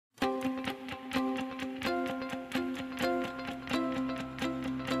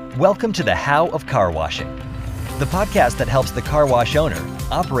Welcome to the How of Car Washing, the podcast that helps the car wash owner,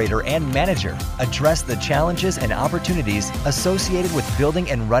 operator, and manager address the challenges and opportunities associated with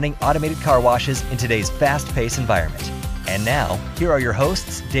building and running automated car washes in today's fast-paced environment. And now, here are your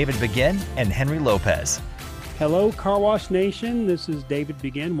hosts, David Begin and Henry Lopez. Hello, Car Wash Nation. This is David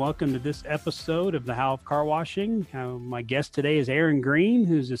Begin. Welcome to this episode of the How of Car Washing. My guest today is Aaron Green,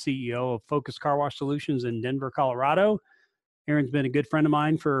 who's the CEO of Focus Car Wash Solutions in Denver, Colorado. Aaron's been a good friend of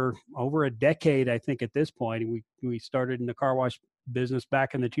mine for over a decade, I think, at this point. We started in the car wash business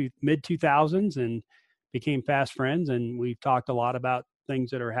back in the mid-2000s and became fast friends. And we've talked a lot about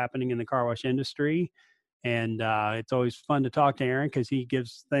things that are happening in the car wash industry. And it's always fun to talk to Aaron because he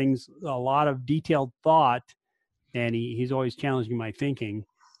gives things a lot of detailed thought, and he's always challenging my thinking.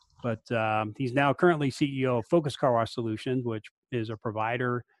 But he's now currently CEO of Focus Car Wash Solutions, which is a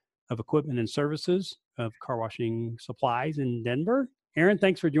provider of equipment and services of car washing supplies in Denver. Aaron,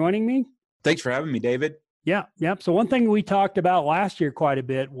 thanks for joining me. Thanks for having me, David. Yeah. So one thing we talked about last year quite a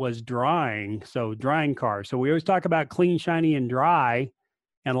bit was drying. So drying cars. So we always talk about clean, shiny, and dry.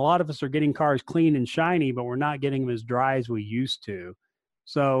 And a lot of us are getting cars clean and shiny, but we're not getting them as dry as we used to.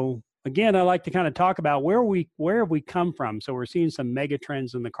 So again, I like to kind of talk about where have we come from. So we're seeing some mega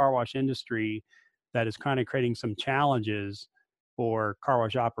trends in the car wash industry that is kind of creating some challenges for car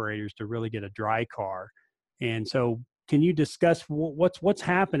wash operators to really get a dry car. And so can you discuss what's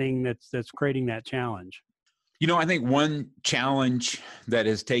happening that's creating that challenge? You know, I think one challenge that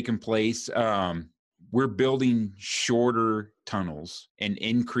has taken place, we're building shorter tunnels and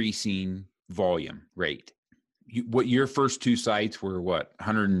increasing volume rate. Your first two sites were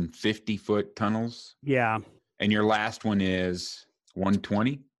 150-foot tunnels? Yeah. And your last one is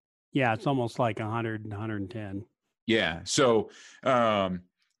 120? Yeah, it's almost like 100, 110. Yeah. So,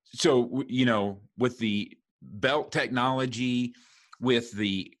 you know, with the belt technology, with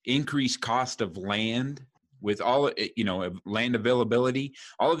the increased cost of land, with all, land availability,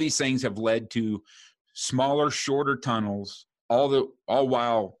 all of these things have led to smaller, shorter tunnels, all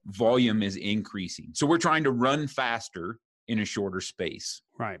while volume is increasing. So we're trying to run faster in a shorter space.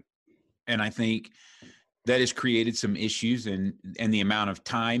 Right. And I think that has created some issues and the amount of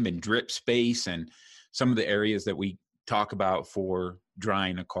time and drip space and some of the areas that we talk about for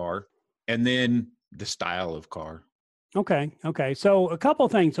drying a car, and then the style of car. Okay. So a couple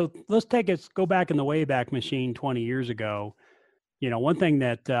of things. So let's go back in the Wayback Machine 20 years ago. You know, one thing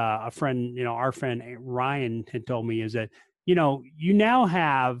that our friend Ryan had told me is that, you now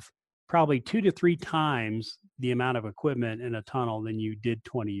have probably 2 to 3 times the amount of equipment in a tunnel than you did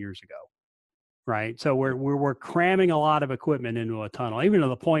 20 years ago. Right. So we're cramming a lot of equipment into a tunnel, even to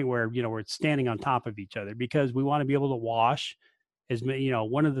the point where, we're standing on top of each other because we want to be able to wash as many,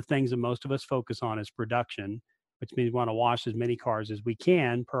 one of the things that most of us focus on is production, which means we want to wash as many cars as we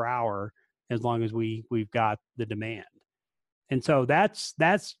can per hour, as long as we've got the demand. And so that's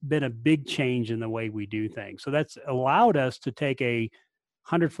been a big change in the way we do things. So that's allowed us to take a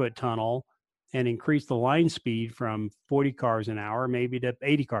 100-foot tunnel and increase the line speed from 40 cars an hour, maybe to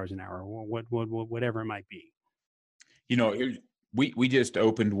 80 cars an hour, or whatever it might be. You know, we just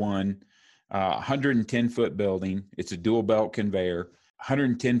opened one 110-foot building. It's a dual belt conveyor,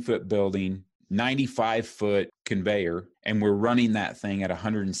 110-foot building, 95-foot conveyor, and we're running that thing at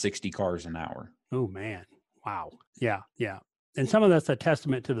 160 cars an hour. Oh, man. Wow. Yeah. And some of that's a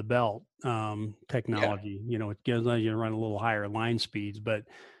testament to the belt technology. Yeah. It allows you to run a little higher line speeds, but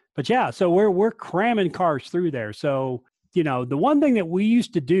yeah, so we're cramming cars through there. So, the one thing that we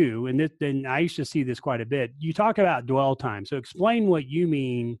used to do, and I used to see this quite a bit, you talk about dwell time. So explain what you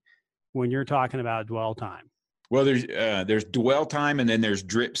mean when you're talking about dwell time. Well, there's dwell time, and then there's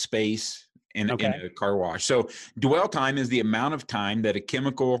drip space in a car wash. So dwell time is the amount of time that a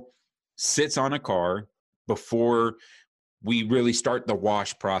chemical sits on a car before we really start the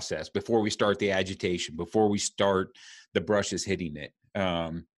wash process, before we start the agitation, before we start the brushes hitting it.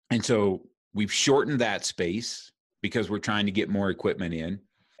 And so we've shortened that space because we're trying to get more equipment in.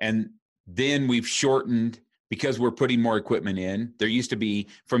 And then we've shortened because we're putting more equipment in. There used to be,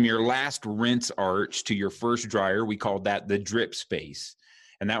 from your last rinse arch to your first dryer, we called that the drip space.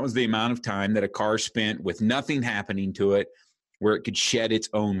 And that was the amount of time that a car spent with nothing happening to it, where it could shed its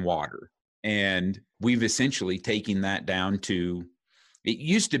own water. And we've essentially taken that down to, it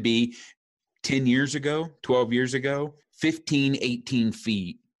used to be 10 years ago, 12 years ago, 15, 18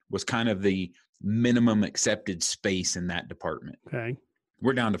 feet was kind of the minimum accepted space in that department. Okay.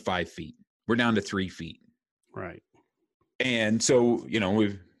 We're down to 5 feet. We're down to 3 feet. Right. And so,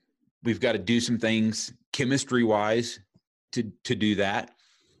 we've got to do some things chemistry wise to do that.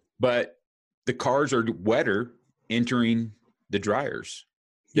 But the cars are wetter entering the dryers.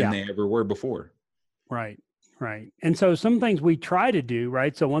 than they ever were before. Right. Right. And so some things we try to do,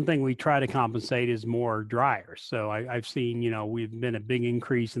 right? So one thing we try to compensate is more dryers. So I've seen, we've been a big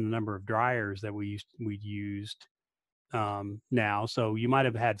increase in the number of dryers that we used now. So you might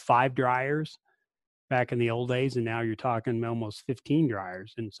have had 5 dryers back in the old days, and now you're talking almost 15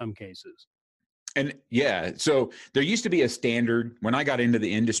 dryers in some cases. And yeah, so there used to be a standard when I got into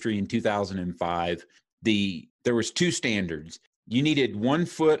the industry in 2005. There was 2 standards. You needed 1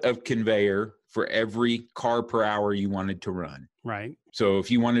 foot of conveyor for every car per hour you wanted to run. Right. So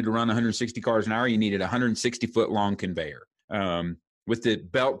if you wanted to run 160 cars an hour, you needed a 160-foot long conveyor. With the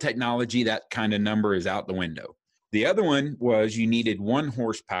belt technology, that kind of number is out the window. The other one was you needed 1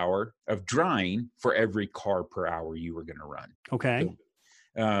 horsepower of drying for every car per hour you were going to run. Okay.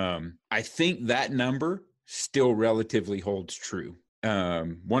 So, I think that number still relatively holds true.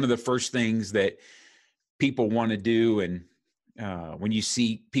 One of the first things that people want to do, and when you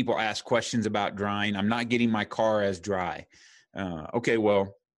see people ask questions about drying, I'm not getting my car as dry. Okay,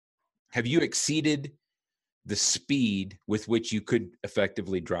 well, have you exceeded the speed with which you could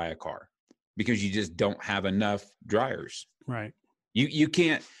effectively dry a car? Because you just don't have enough dryers. Right. You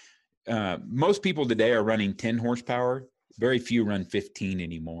can't. Most people today are running 10 horsepower. Very few run 15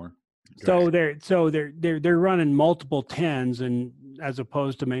 anymore. So they're running multiple 10s, and as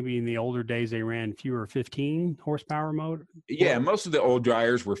opposed to maybe in the older days they ran fewer 15 horsepower motor. Yeah, most of the old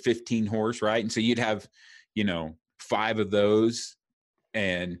dryers were 15 horse, right? And so you'd have, 5 of those,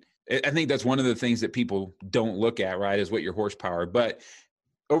 and I think that's one of the things that people don't look at, right, is what your horsepower. But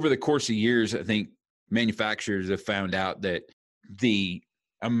over the course of years, I think manufacturers have found out that the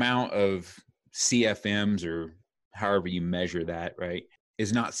amount of CFMs, or however you measure that, right,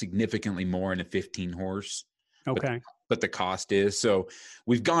 is not significantly more in a 15 horse. Okay. But the cost is. So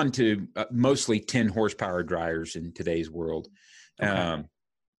we've gone to mostly 10 horsepower dryers in today's world. Okay.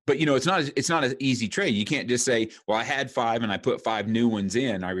 But it's not an easy trade. You can't just say, well, I had 5 and I put 5 new ones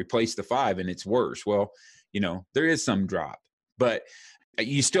in, I replaced the 5 and it's worse. Well, there is some drop, but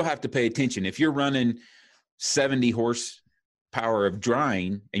you still have to pay attention. If you're running 70 horsepower of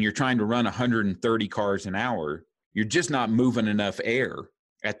drying and you're trying to run 130 cars an hour, you're just not moving enough air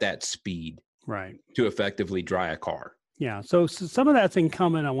at that speed, right, to effectively dry a car. Yeah. So some of that's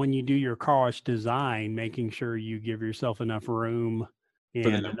incumbent on when you do your car wash design, making sure you give yourself enough room for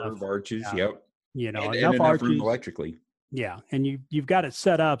the number of arches. Yep. And enough arches, room electrically. Yeah. And you've got it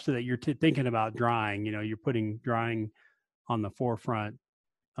set up so that you're thinking about drying, you're putting drying on the forefront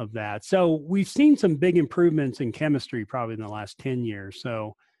of that. So we've seen some big improvements in chemistry probably in the last 10 years.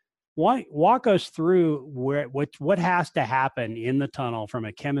 So walk us through what has to happen in the tunnel from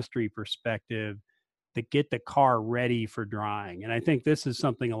a chemistry perspective to get the car ready for drying. And I think this is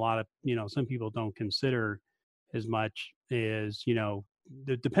something a lot of, some people don't consider as much is,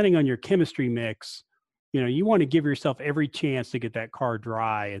 depending on your chemistry mix, you want to give yourself every chance to get that car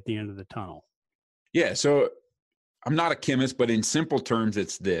dry at the end of the tunnel. Yeah. So I'm not a chemist, but in simple terms,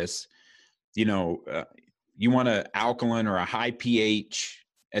 it's this, you want an alkaline or a high pH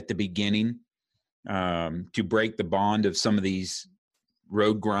at the beginning to break the bond of some of these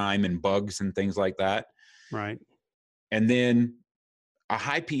road grime and bugs and things like that. Right. And then a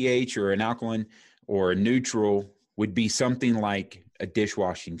high pH or an alkaline or a neutral would be something like a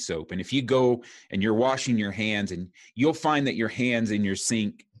dishwashing soap. And if you go and you're washing your hands, and you'll find that your hands in your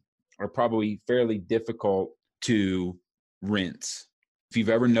sink are probably fairly difficult to rinse. If you've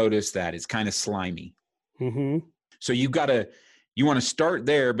ever noticed that, it's kind of slimy. Mm-hmm. So you want to start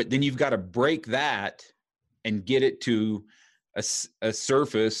there, but then you've got to break that and get it to a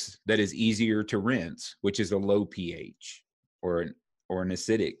surface that is easier to rinse, which is a low pH or an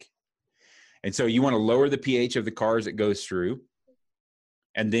acidic. And so you want to lower the pH of the cars it goes through.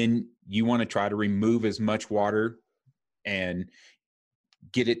 And then you want to try to remove as much water and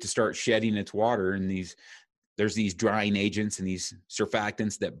get it to start shedding its water. And there's these drying agents and these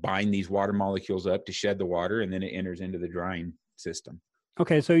surfactants that bind these water molecules up to shed the water, and then it enters into the drying system.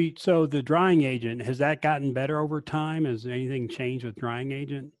 Okay. So the drying agent, has that gotten better over time? Has anything changed with drying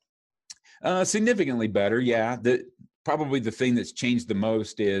agent? Significantly better. Yeah. Probably the thing that's changed the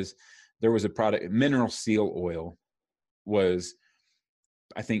most is there was a product, mineral seal oil was,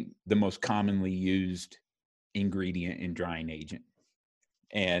 I think, the most commonly used ingredient in drying agent.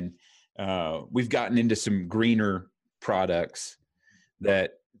 And we've gotten into some greener products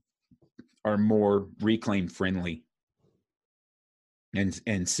that are more reclaim friendly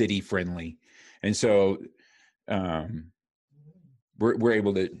and city friendly. And so we're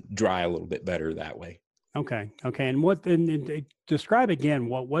able to dry a little bit better that way. Okay. And describe again,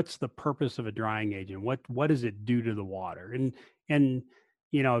 what's the purpose of a drying agent? What does it do to the water? And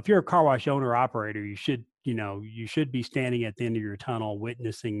if you're a car wash owner operator, you should be standing at the end of your tunnel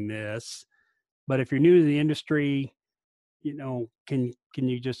witnessing this. But if you're new to the industry, can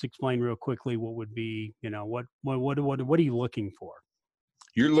you just explain real quickly what would be, what are you looking for?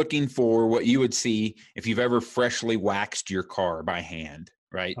 You're looking for what you would see if you've ever freshly waxed your car by hand,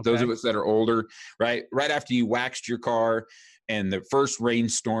 right? Okay. Those of us that are older, right after you waxed your car and the first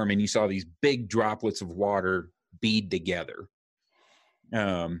rainstorm and you saw these big droplets of water bead together.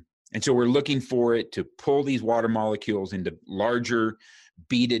 And so we're looking for it to pull these water molecules into larger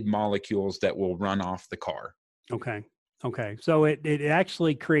beaded molecules that will run off the car. Okay. So it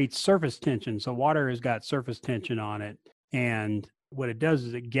actually creates surface tension. So water has got surface tension on it. And what it does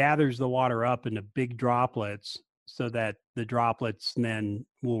is it gathers the water up into big droplets so that the droplets then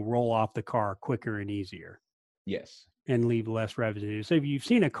will roll off the car quicker and easier. Yes. And leave less residue. So if you've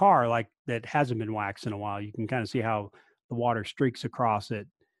seen a car like that hasn't been waxed in a while, you can kind of see how the water streaks across it.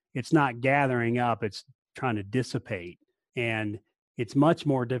 It's not gathering up, it's trying to dissipate. And it's much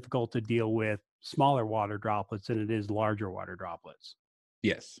more difficult to deal with smaller water droplets than it is larger water droplets.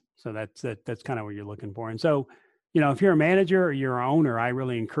 Yes. So that's kind of what you're looking for. And so, if you're a manager or you're an owner, I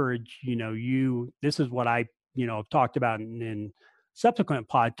really encourage, this is what I, have talked about in subsequent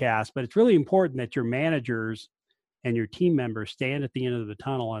podcasts, but it's really important that your managers and your team members stand at the end of the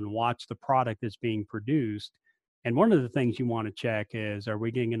tunnel and watch the product that's being produced. And one of the things you want to check is, are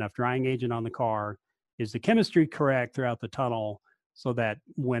we getting enough drying agent on the car? Is the chemistry correct throughout the tunnel so that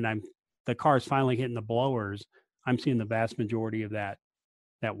when the car is finally hitting the blowers, I'm seeing the vast majority of that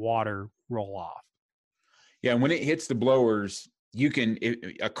water roll off. Yeah, and when it hits the blowers,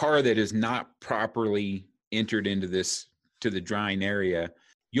 a car that is not properly entered into the drying area,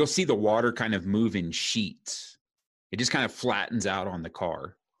 you'll see the water kind of move in sheets. It just kind of flattens out on the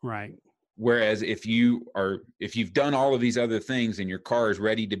car. Right. Whereas if you've done all of these other things and your car is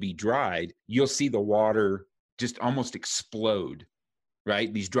ready to be dried, you'll see the water just almost explode,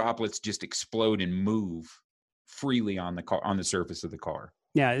 right? These droplets just explode and move freely on the surface of the car.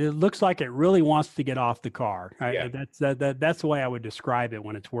 Yeah, it looks like it really wants to get off the car. Yeah. That's the way I would describe it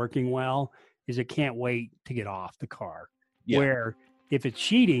when it's working well, is it can't wait to get off the car. Yeah. Where if it's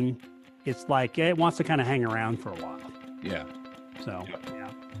cheating, it's like it wants to kind of hang around for a while. Yeah. So, yeah.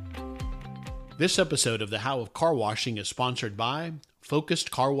 This episode of The How of Car Washing is sponsored by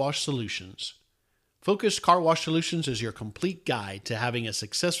Focused Car Wash Solutions. Focused Car Wash Solutions is your complete guide to having a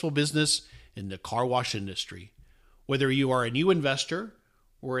successful business in the car wash industry. Whether you are a new investor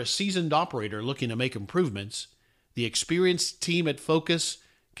or a seasoned operator looking to make improvements, the experienced team at Focus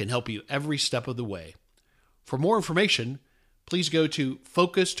can help you every step of the way. For more information, please go to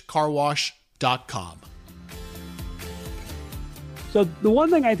focusedcarwash.com. So the one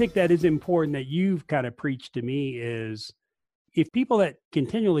thing I think that is important that you've kind of preached to me is if people that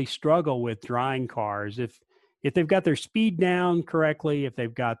continually struggle with drying cars, if they've got their speed down correctly, if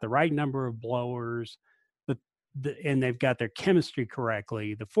they've got the right number of blowers, and they've got their chemistry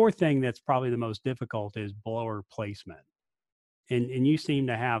correctly, the fourth thing that's probably the most difficult is blower placement. And you seem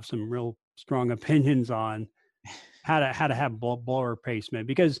to have some real strong opinions on how to have blower placement,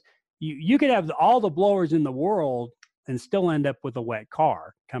 because you could have all the blowers in the world and still end up with a wet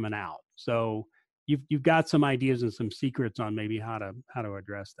car coming out. So you've got some ideas and some secrets on maybe how to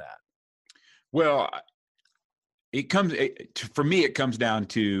address that. Well, for me, it comes down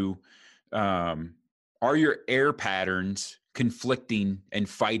to, are your air patterns conflicting and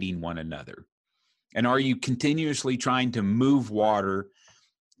fighting one another? And are you continuously trying to move water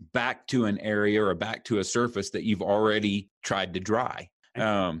back to an area or back to a surface that you've already tried to dry?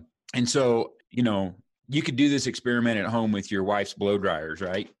 And so, you could do this experiment at home with your wife's blow dryers,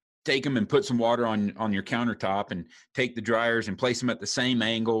 right? Take them and put some water on your countertop and take the dryers and place them at the same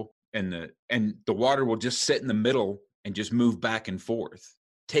angle, and the water will just sit in the middle and just move back and forth.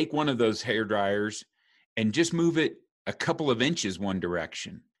 Take one of those hair dryers and just move it a couple of inches one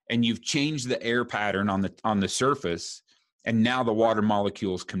direction, and you've changed the air pattern on the surface, and now the water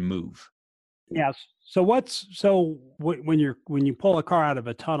molecules can move. Yes. So when you pull a car out of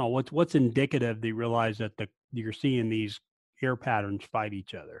a tunnel, what's indicative that you realize that you're seeing these air patterns fight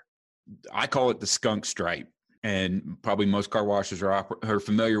each other? I call it the skunk stripe, and probably most car washers are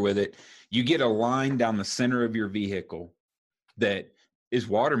familiar with it. You get a line down the center of your vehicle that is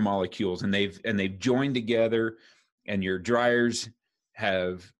water molecules, and they've joined together, and your dryers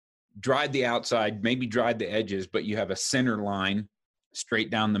have dried the outside, maybe dried the edges, but you have a center line straight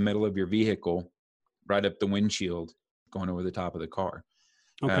down the middle of your vehicle, right up the windshield, going over the top of the car.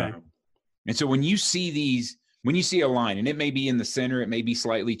 Okay. And so when you see a line, and it may be in the center, it may be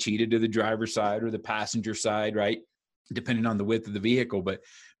slightly cheated to the driver's side or the passenger side, right? depending on the width of the vehicle. But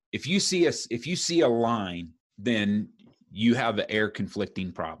if you see a line, then you have an air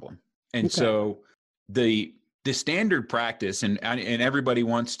conflicting problem. And Okay. so the standard practice, and everybody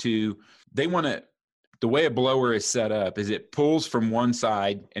wants to, the way a blower is set up is it pulls from one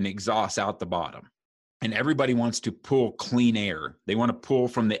side and exhausts out the bottom. And everybody wants to pull clean air. They want to pull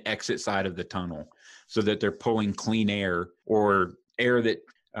from the exit side of the tunnel so that they're pulling clean air, or air that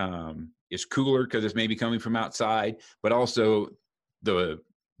is cooler because it's maybe coming from outside, but also the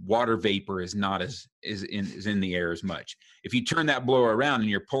water vapor is not is in the air as much. If you turn that blower around and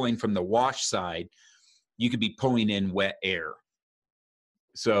you're pulling from the wash side, you could be pulling in wet air.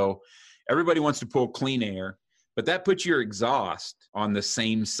 So everybody wants to pull clean air, but that puts your exhaust on the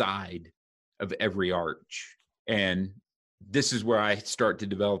same side of every arch. And this is where I start to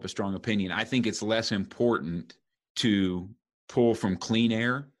develop a strong opinion. I think it's less important to pull from clean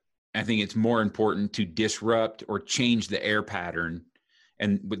air. I think it's more important to disrupt or change the air pattern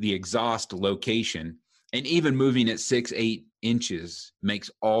and with the exhaust location. And even moving it 6-8 inches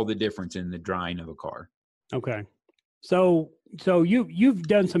makes all the difference in the drying of a car. Okay. So you've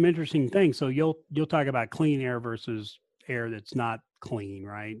done some interesting things. So you'll talk about clean air versus air that's not clean,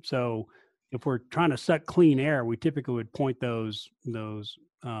 right? So if we're trying to suck clean air, we typically would point those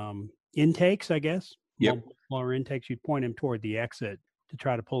intakes, I guess. Yep. Blower intakes, you'd point them toward the exit to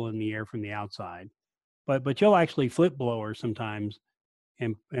try to pull in the air from the outside. But you'll actually flip blowers sometimes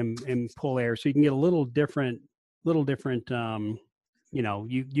and pull air, so you can get a little different. You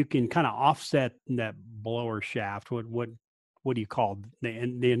can kind of offset that blower shaft. What do you call the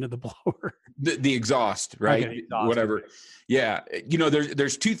end of the blower? The exhaust, right? Okay, exhaust. Whatever. Yeah.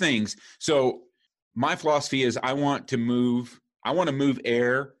 There's two things. So my philosophy is I want to move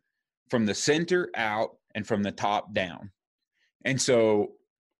air from the center out and from the top down. And so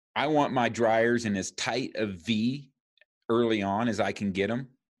I want my dryers in as tight a V early on as I can get them,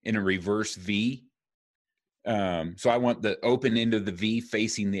 in a reverse V. So I want the open end of the V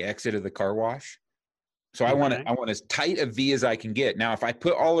facing the exit of the car wash. So I want as tight a V as I can get. Now, if I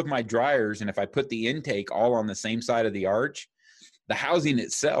put all of my dryers and if I put the intake all on the same side of the arch, the housing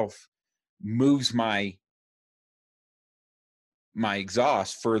itself moves my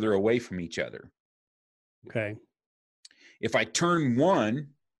exhaust further away from each other. Okay. If I turn one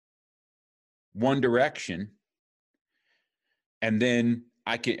direction, and then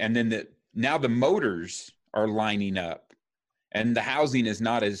now the motors are lining up, and the housing is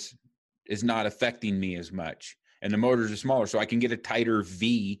not affecting me as much, and the motors are smaller, so I can get a tighter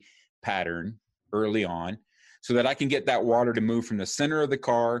V pattern early on, so that I can get that water to move from the center of the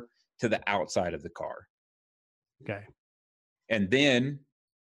car to the outside of the car. Okay. And then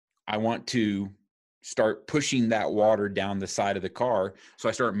I want to start pushing that water down the side of the car. So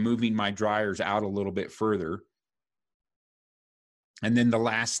I start moving my dryers out a little bit further. And then the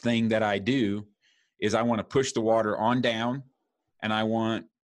last thing that I do is I want to push the water on down, and I want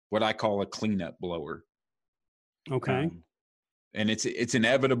what I call a cleanup blower. Okay. And it's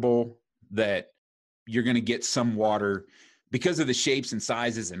inevitable that you're going to get some water because of the shapes and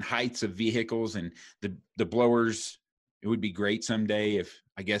sizes and heights of vehicles and the blowers. It would be great someday if,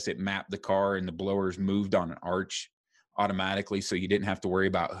 I guess, it mapped the car and the blowers moved on an arch automatically, so you didn't have to worry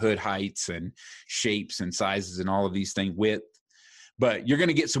about hood heights and shapes and sizes and all of these things, width. But you're going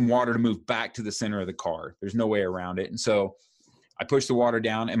to get some water to move back to the center of the car. There's no way around it. And so I push the water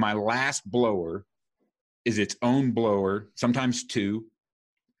down, and my last blower is its own blower, sometimes two,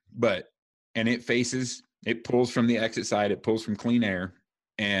 and it pulls from the exit side, it pulls from clean air,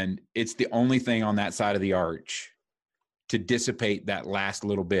 and it's the only thing on that side of the arch to dissipate that last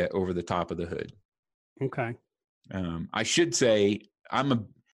little bit over the top of the hood. Okay. I should say I'm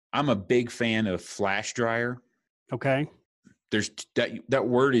a big fan of flash dryer. Okay. There's that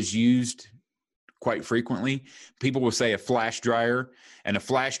word is used quite frequently. People will say a flash dryer, and a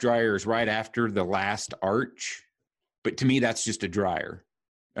flash dryer is right after the last arch. But to me, that's just a dryer.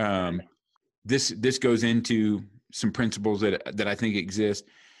 This goes into some principles that I think exist.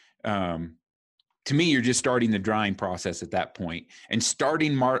 To me, you're just starting the drying process at that point and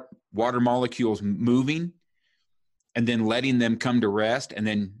starting water molecules moving, and then letting them come to rest, and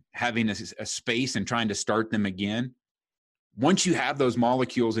then having a space and trying to start them again. Once you have those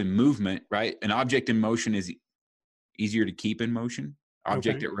molecules in movement, right? An object in motion is easier to keep in motion.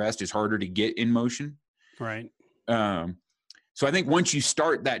 Object at rest is harder to get in motion. Right. So I think once you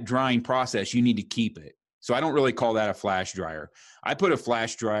start that drying process, you need to keep it. So I don't really call that a flash dryer. I put a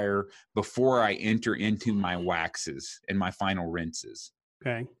flash dryer before I enter into my waxes and my final rinses.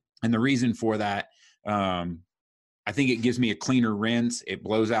 Okay. And the reason for that, I think it gives me a cleaner rinse. It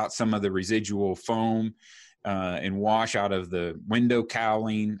blows out some of the residual foam. and wash out of the window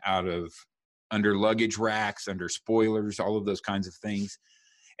cowling, out of under luggage racks, under spoilers, all of those kinds of things.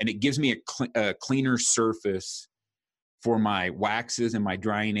 And it gives me a cleaner surface for my waxes and my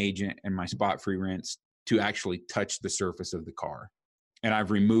drying agent and my spot-free rinse to actually touch the surface of the car. And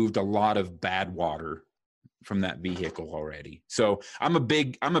I've removed a lot of bad water from that vehicle already. So I'm a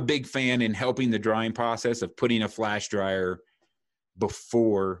big fan in helping the drying process of putting a flash dryer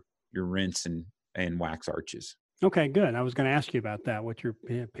before your rinse and wax arches. Okay, good. I was going to ask you about that, what your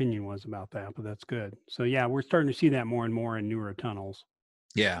opinion was about that, but that's good. So yeah, we're starting to see that more and more in newer tunnels.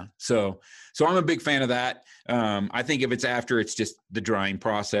 Yeah. So I'm a big fan of that. I think if it's after, it's just the drying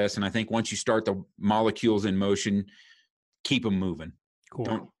process. And I think once you start the molecules in motion, keep them moving.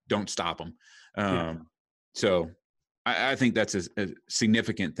 Cool. Don't stop them. So I think that's a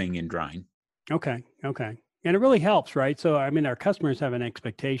significant thing in drying. Okay. And it really helps, right? So, I mean, our customers have an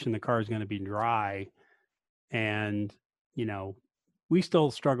expectation the car is going to be dry, and, we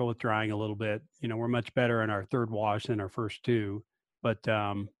still struggle with drying a little bit. We're much better in our third wash than our first two. But,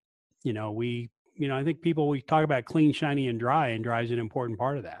 I think we talk about clean, shiny, and dry is an important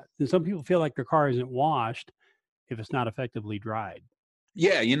part of that. And some people feel like their car isn't washed if it's not effectively dried.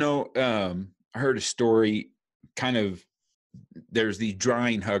 Yeah. I heard a story there's these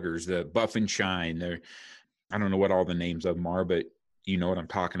drying huggers, the Buff and Shine. I don't know what all the names of them are, but you know what I'm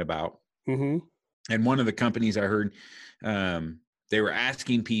talking about. Mm-hmm. And one of the companies I heard, they were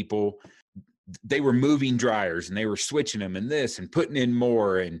asking people, they were moving dryers and they were switching them and this and putting in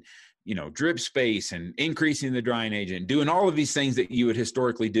more and, drip space and increasing the drying agent, doing all of these things that you would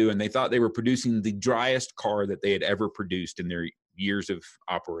historically do. And they thought they were producing the driest car that they had ever produced in their years of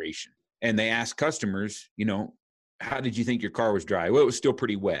operation. And they asked customers, how did you think your car was dry? Well, it was still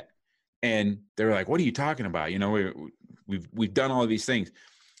pretty wet. And they were like, what are you talking about? We've done all of these things.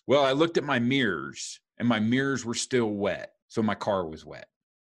 Well, I looked at my mirrors and my mirrors were still wet. So my car was wet.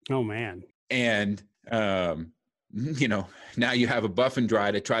 Oh, man. And, now you have a buff and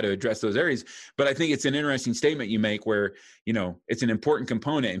dry to try to address those areas. But I think it's an interesting statement you make where, it's an important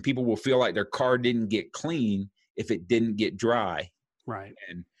component and people will feel like their car didn't get clean if it didn't get dry. Right.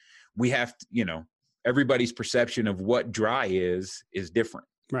 And we have to, everybody's perception of what dry is different.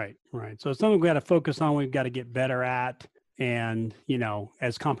 Right. So it's something we got to focus on. We've got to get better at. And,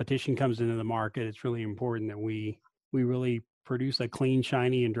 as competition comes into the market, it's really important that we really produce a clean,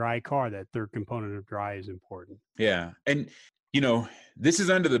 shiny, and dry car. That third component of dry is important. Yeah. And, this is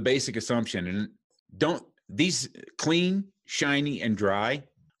under the basic assumption. And these clean, shiny, and dry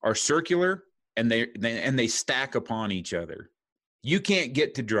are circular and they stack upon each other. You can't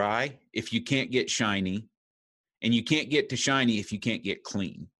get to dry if you can't get shiny, and you can't get to shiny if you can't get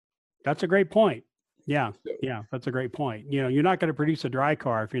clean. That's a great point. Yeah, that's a great point. You're not going to produce a dry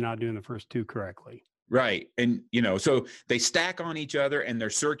car if you're not doing the first two correctly. Right. And, so they stack on each other and they're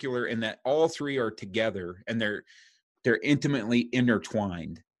circular, and that all three are together and they're intimately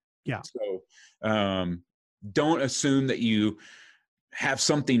intertwined. Yeah. So don't assume that you have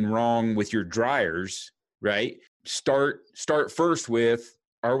something wrong with your dryers, right? Start first with,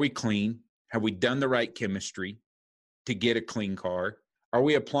 are we clean? Have we done the right chemistry to get a clean car? Are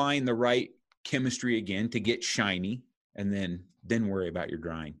we applying the right chemistry again to get shiny? And then worry about your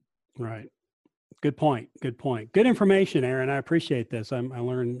drying. Right. Good point. Good information, Aaron. I appreciate this. I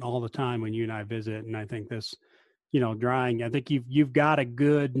learn all the time when you and I visit, and I think this, drying, I think you've got a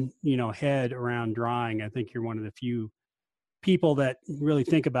good, head around drying. I think you're one of the few people that really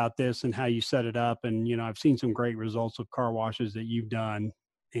think about this and how you set it up. And, I've seen some great results of car washes that you've done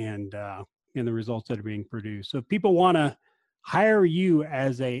and the results that are being produced. So if people want to hire you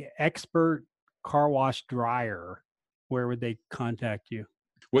as a expert car wash dryer, where would they contact you?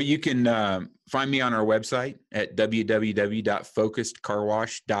 Well, you can find me on our website at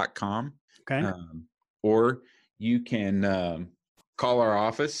www.focusedcarwash.com. Okay. Or you can call our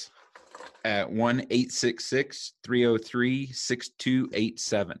office at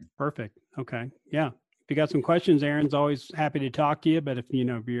 1-866-303-6287. Perfect. Okay. Yeah. If you got some questions, Aaron's always happy to talk to you. But if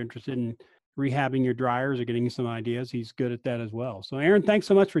you're interested in rehabbing your dryers or getting some ideas, he's good at that as well. So Aaron, thanks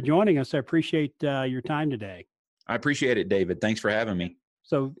so much for joining us. I appreciate your time today. I appreciate it, David. Thanks for having me.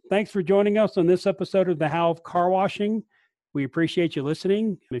 So thanks for joining us on this episode of The How of Car Washing. We appreciate you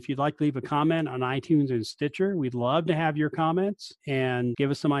listening. If you'd like to leave a comment on iTunes and Stitcher, we'd love to have your comments and give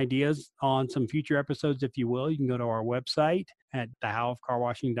us some ideas on some future episodes. If you will, you can go to our website at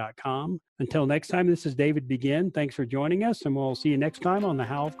thehowofcarwashing.com. Until next time, this is David Begin. Thanks for joining us, and we'll see you next time on The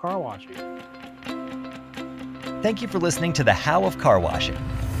How of Car Washing. Thank you for listening to The How of Car Washing.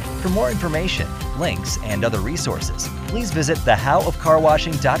 For more information, links, and other resources, please visit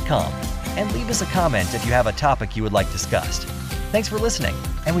thehowofcarwashing.com. and leave us a comment if you have a topic you would like discussed. Thanks for listening,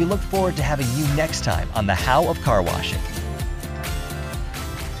 and we look forward to having you next time on The How of Car Washing.